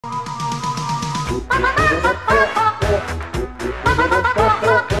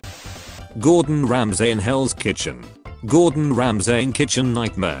Gordon Ramsay in Hell's Kitchen. Gordon Ramsay in Kitchen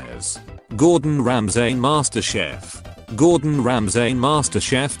Nightmares. Gordon Ramsay in MasterChef. Gordon Ramsay in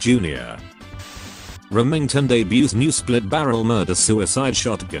MasterChef Jr. Remington debuts new split barrel murder suicide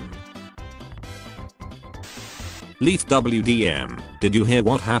shotgun. Leaf WDM, did you hear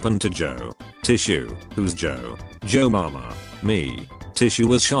what happened to Joe? Tissue, who's Joe? Joe Mama. Me. Tissue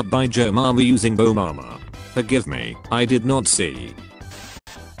was shot by Joe Mama using Bo Mama. Forgive me, I did not see.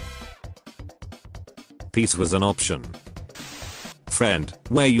 Peace was an option. Friend,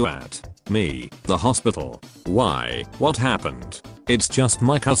 where you at? Me, the hospital. Why, what happened? It's just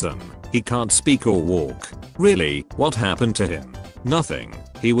my cousin, he can't speak or walk. Really, what happened to him? Nothing,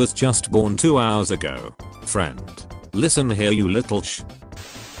 he was just born 2 hours ago. Friend, listen here you little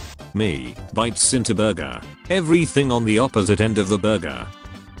Me, bites into burger. Everything on the opposite end of the burger.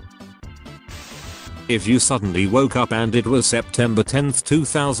 If you suddenly woke up and it was September 10th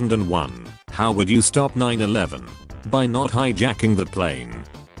 2001, how would you stop 9/11? By not hijacking the plane.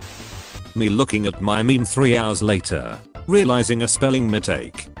 Me looking at my meme 3 hours later, realizing a spelling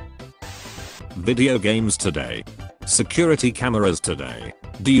mistake. Video games today. Security cameras today.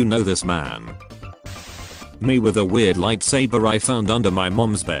 Do you know this man? Me with a weird lightsaber I found under my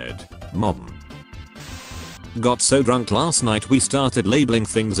mom's bed. Mom. Got so drunk last night we started labeling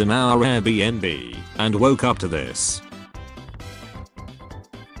things in our Airbnb and woke up to this.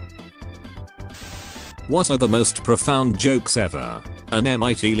 What are the most profound jokes ever? An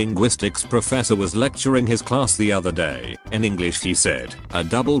MIT linguistics professor was lecturing his class the other day. In English he said, a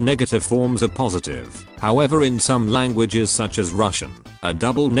double negative forms a positive. However, in some languages such as Russian, a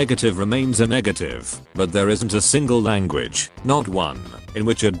double negative remains a negative, but there isn't a single language, not one, in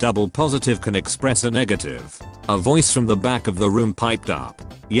which a double positive can express a negative. A voice from the back of the room piped up.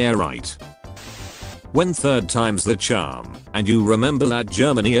 Yeah, right. When third time's the charm, and you remember that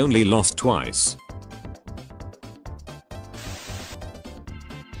Germany only lost twice.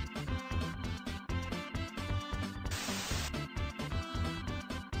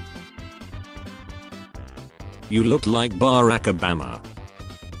 You look like Barack Obama.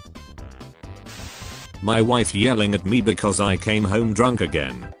 My wife yelling at me because I came home drunk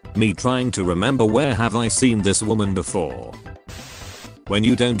again. Me trying to remember where have I seen this woman before. When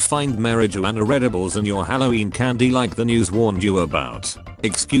you don't find marijuana edibles in your Halloween candy like the news warned you about.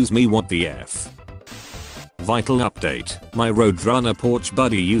 Excuse me, what the F? Vital update. My Roadrunner porch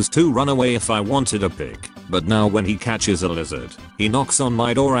buddy used to run away if I wanted a pic. But now when he catches a lizard, he knocks on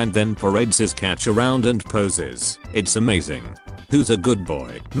my door and then parades his catch around and poses. It's amazing. Who's a good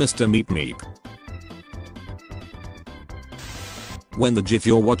boy, Mr. Meep Meep? When the GIF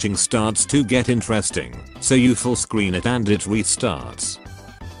you're watching starts to get interesting, so you full screen it and it restarts.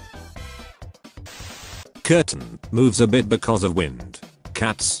 Curtain moves a bit because of wind.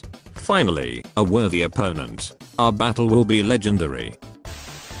 Cats. Finally, a worthy opponent. Our battle will be legendary.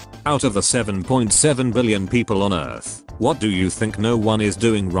 Out of the 7.7 billion people on Earth, what do you think no one is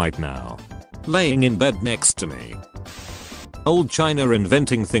doing right now? Laying in bed next to me. Old China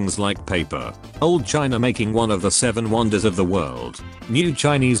inventing things like paper. Old China making one of the 7 wonders of the world. New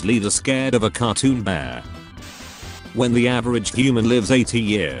Chinese leader scared of a cartoon bear. When the average human lives 80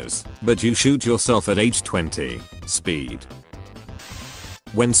 years, but you shoot yourself at age 20. Speed.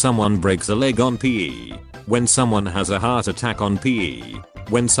 When someone breaks a leg on PE. When someone has a heart attack on PE.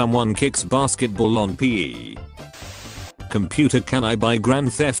 When someone kicks basketball on PE. Computer, can I buy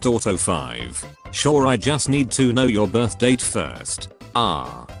Grand Theft Auto 5? Sure, I just need to know your birth date first.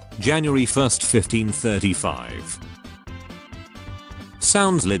 January 1st 1535.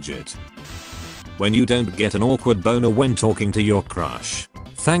 Sounds legit. When you don't get an awkward boner when talking to your crush.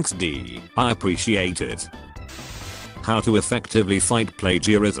 Thanks D, I appreciate it. How to effectively fight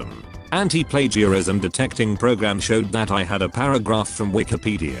plagiarism. Anti-plagiarism detecting program showed that I had a paragraph from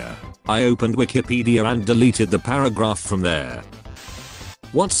Wikipedia. I opened Wikipedia and deleted the paragraph from there.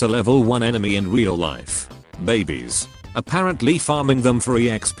 What's a level 1 enemy in real life? Babies. Apparently farming them for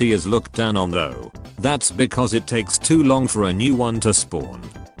EXP is looked down on though. That's because it takes too long for a new one to spawn.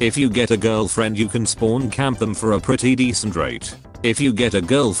 If you get a girlfriend you can spawn camp them for a pretty decent rate. If you get a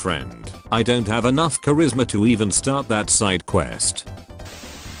girlfriend, I don't have enough charisma to even start that side quest.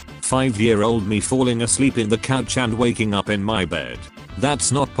 5-year-old me falling asleep in the couch and waking up in my bed.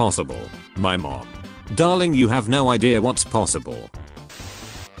 That's not possible. My mom. Darling, you have no idea what's possible.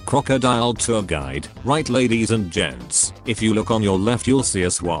 Crocodile tour guide. Right, ladies and gents, if you look on your left you'll see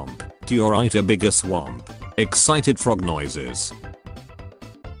a swamp. To your right a bigger swamp. Excited frog noises.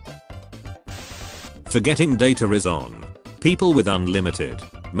 Forgetting data is on. People with unlimited.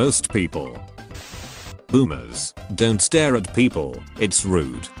 Most people. Boomers, don't stare at people, it's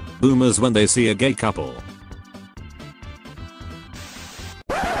rude. Boomers when they see a gay couple.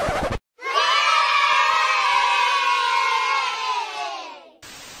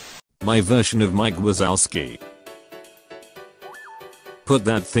 My version of Mike Wazowski. Put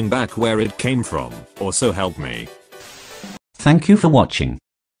that thing back where it came from, or so help me. Thank you for watching.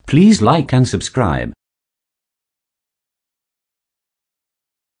 Please like and subscribe.